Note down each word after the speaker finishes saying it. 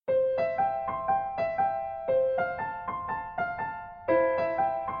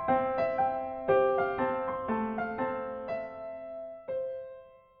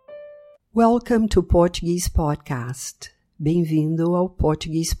Welcome to Portuguese Podcast. Bem-vindo ao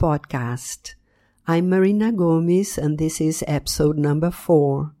Portuguese Podcast. I'm Marina Gomes and this is episode number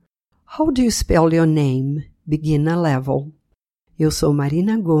 4. How do you spell your name? Beginner level. Eu sou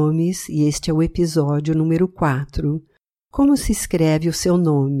Marina Gomes e este é o episódio número 4. Como se escreve o seu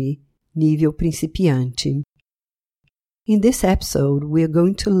nome? Nível principiante. In this episode, we are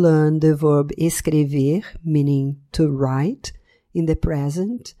going to learn the verb escrever, meaning to write, in the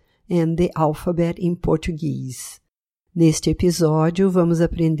present, and the alphabet in Portuguese. Neste episódio, vamos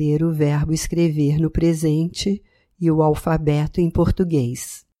aprender o verbo escrever no presente e o alfabeto em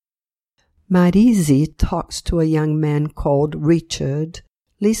português. Marise talks to a young man called Richard.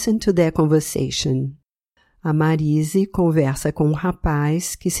 Listen to their conversation. A Marise conversa com um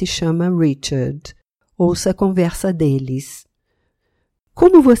rapaz que se chama Richard. Ouça a conversa deles.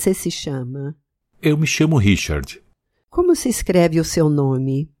 Como você se chama? Eu me chamo Richard. Como se escreve o seu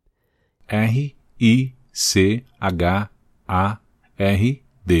nome? R-I-C-H-A-R-D.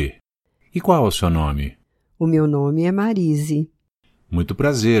 E qual é o seu nome? O meu nome é Marise. Muito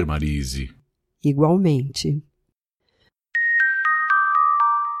prazer, Marise. Igualmente.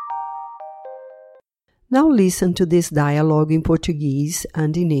 Now listen to this dialogue in Portuguese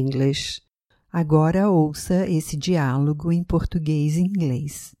and in English. Agora ouça esse diálogo em português e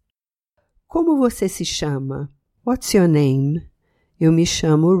inglês. Como você se chama? What's your name? Eu me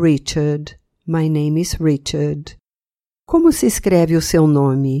chamo Richard. My name is Richard. Como se escreve o seu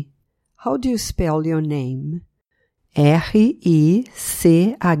nome? How do you spell your name? R-I-C-H-A-R-D.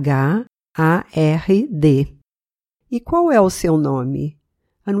 E qual é o seu nome?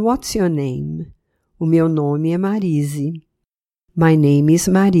 And what's your name? O meu nome é Marise. My name is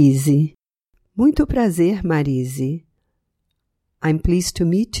Marise. Muito prazer, Marise. I'm pleased to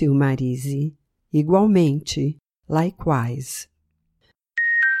meet you, Marise. Igualmente. Likewise.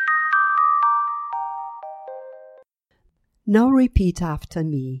 Now repeat after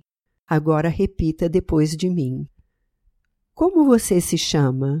me. Agora repita depois de mim. Como você se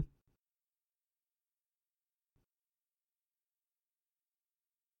chama?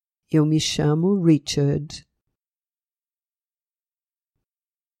 Eu me chamo Richard.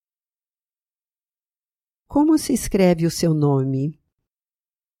 Como se escreve o seu nome?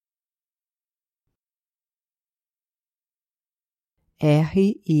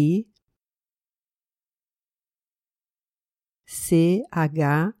 R-I-C-H-A-R-D.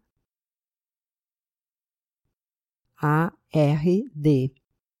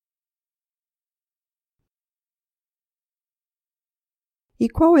 E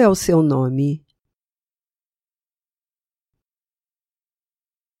qual é o seu nome?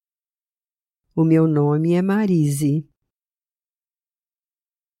 O meu nome é Marise.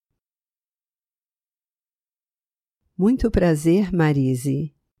 Muito prazer,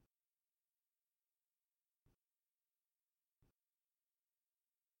 Marise.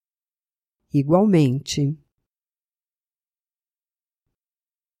 Igualmente.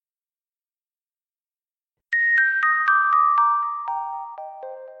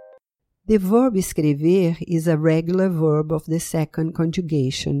 The verb escrever is a regular verb of the second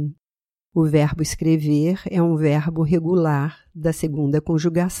conjugation. O verbo escrever é um verbo regular da segunda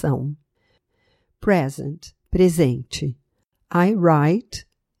conjugação. Present, presente. I write,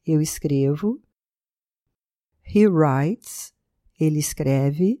 eu escrevo. He writes, ele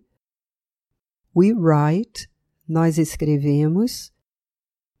escreve. We write, nós escrevemos.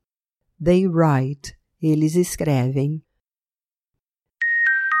 They write, eles escrevem.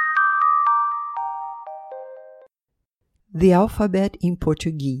 The alphabet in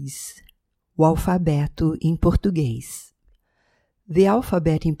Portuguese. O alfabeto em português. The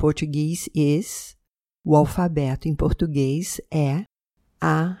alphabet in Portuguese is. O alfabeto em português é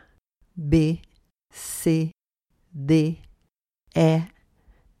A, B, C, D, E,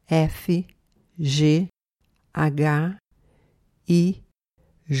 F, G, H, I,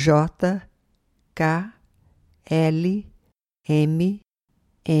 J, K, L, M,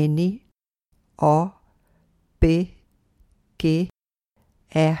 N, O, P, Q,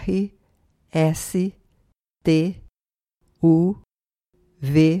 R, S, T, U,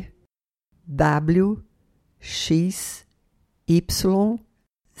 V, W, X, Y,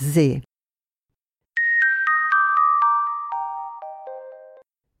 Z.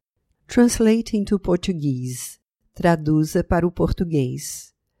 Translate into Portuguese. Traduza para o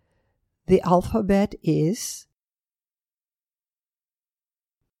português. The alphabet is.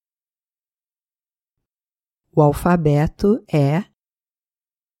 O alfabeto é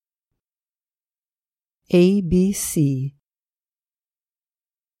ABC.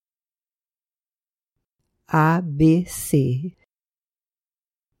 ABC.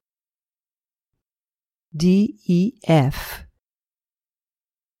 DEF,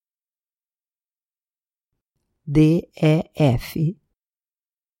 DEF,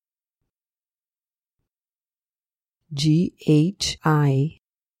 GHI,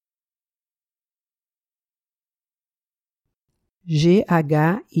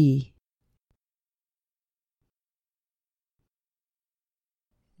 GHI,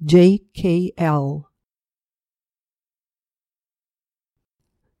 JKL,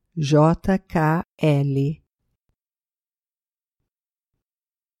 JKL,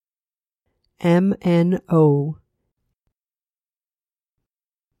 MNO,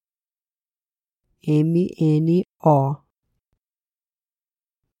 MNO,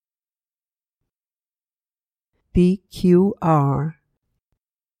 PQR,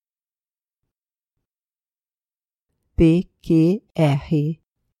 PQR,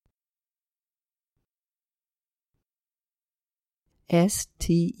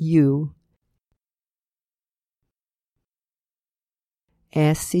 STU,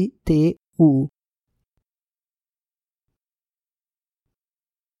 STU,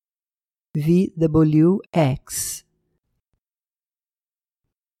 VWX,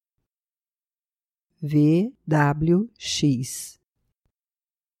 VWX,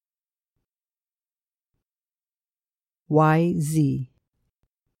 YZ,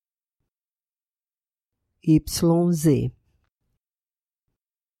 YZ.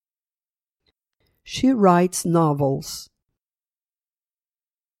 She writes novels.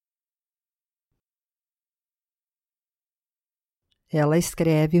 Ela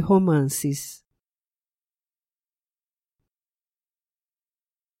escreve romances.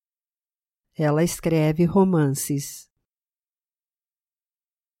 Ela escreve romances.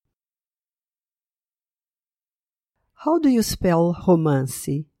 How do you spell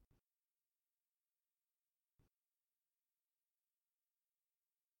romance?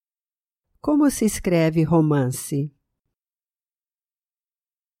 Como se escreve romance?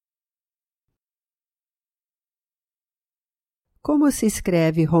 Como se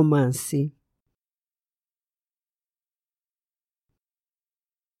escreve romance?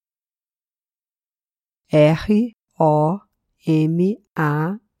 ROMANCE. ROMANCE.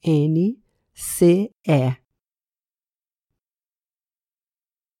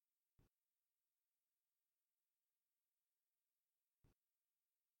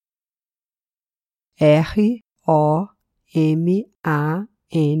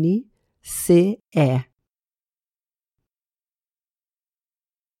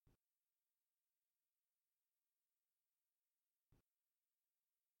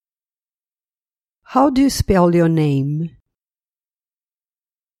 How do you spell your name?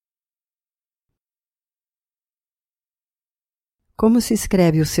 Como se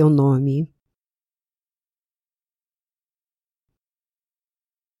escreve o seu nome?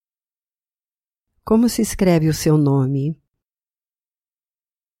 Como se escreve o seu nome?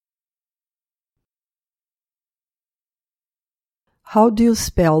 How do you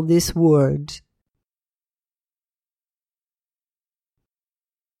spell this word?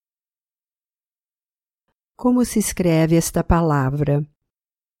 Como se escreve esta palavra?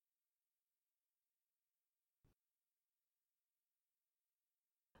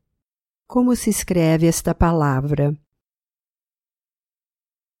 Como se escreve esta palavra?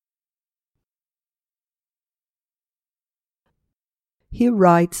 He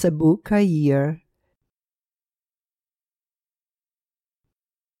writes a book a year.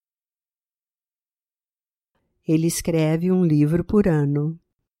 Ele escreve um livro por ano.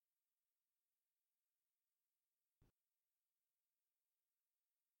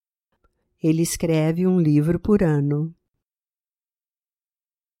 Ele escreve um livro por ano.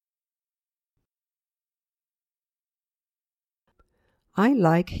 I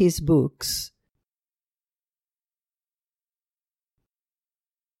like his books.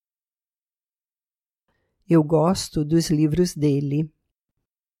 Eu gosto dos livros dele.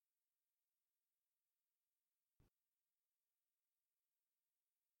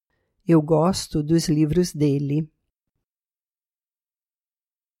 Eu gosto dos livros dele.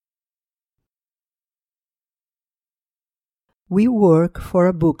 We work for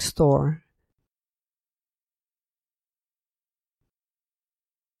a bookstore.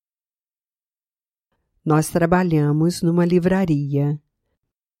 Nós trabalhamos numa livraria.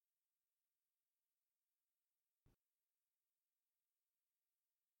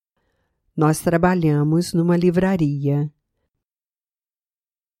 Nós trabalhamos numa livraria.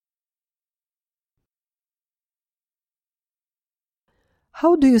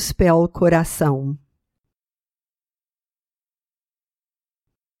 How do you spell coração?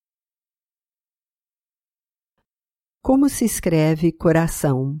 Como se escreve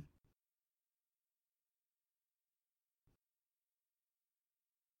coração?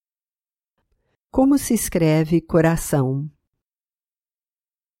 Como se escreve coração?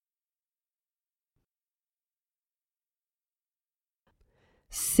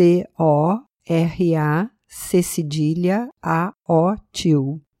 C-O-R-A-C cedilha A-O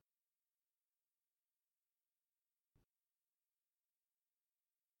tio.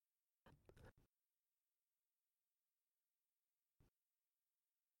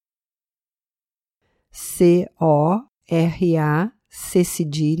 C-O-R-A-C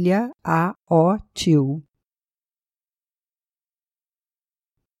cedilha A-O tio.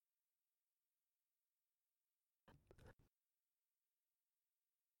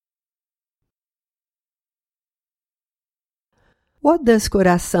 What does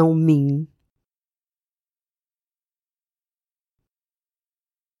coração mean?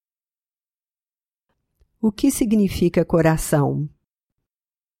 O que significa coração?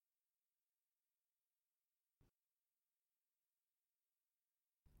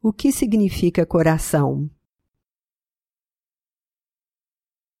 O que significa coração?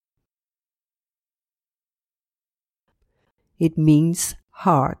 It means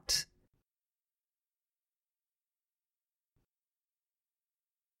heart.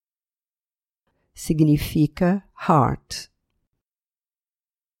 Significa heart.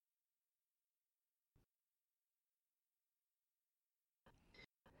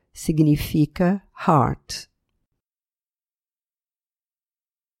 Significa heart.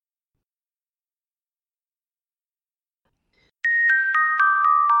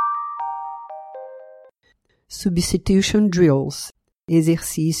 Substitution drills.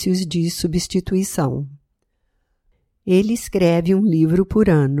 Exercícios de substituição. Ele escreve um livro por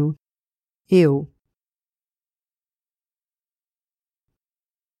ano.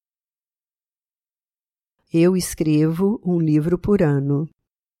 Eu escrevo um livro por ano.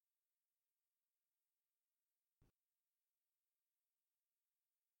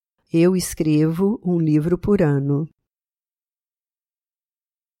 Eu escrevo um livro por ano.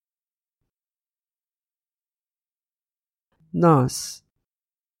 Nós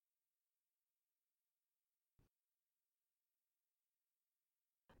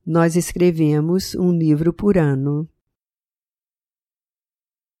escrevemos um livro por ano.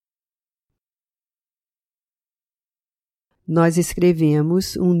 Nós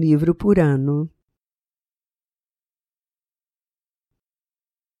escrevemos um livro por ano.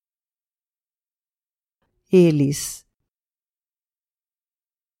 Eles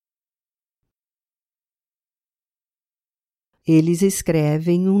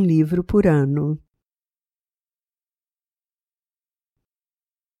escrevem um livro por ano.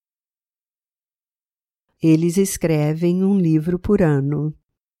 Eles escrevem um livro por ano.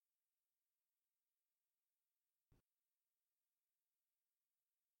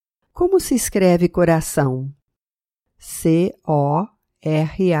 Como se escreve coração? C-O-R-A-C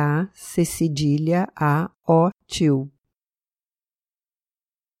cedilha A-O tio.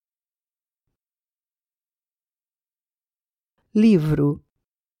 Livro.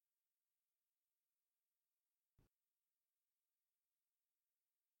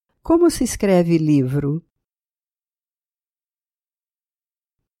 Como se escreve livro?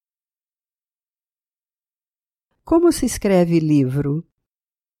 Como se escreve livro?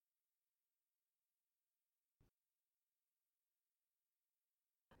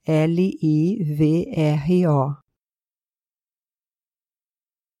 L-I-V-R-O.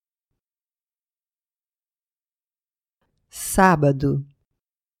 Sábado.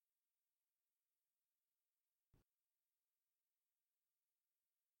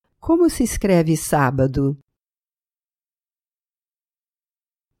 Como se escreve sábado?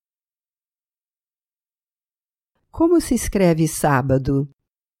 Como se escreve sábado?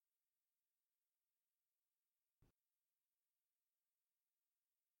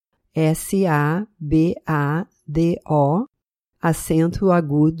 S-A-B-A-D-O, acento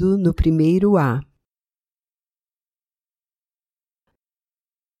agudo no primeiro A.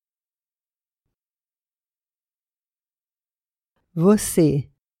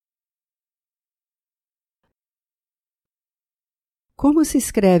 Você. Como se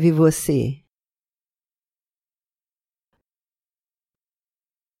escreve você?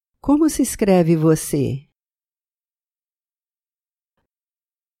 Como se escreve você?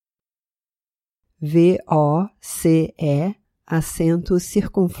 V-O-C-E, acento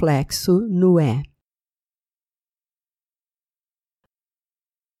circunflexo no E.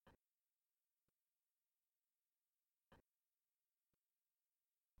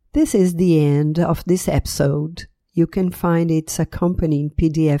 This is the end of this episode. You can find its accompanying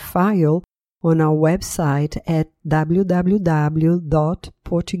PDF file on our website at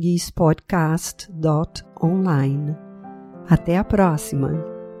www.portuguespodcast.online. Até a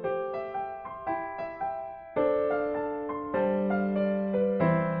próxima!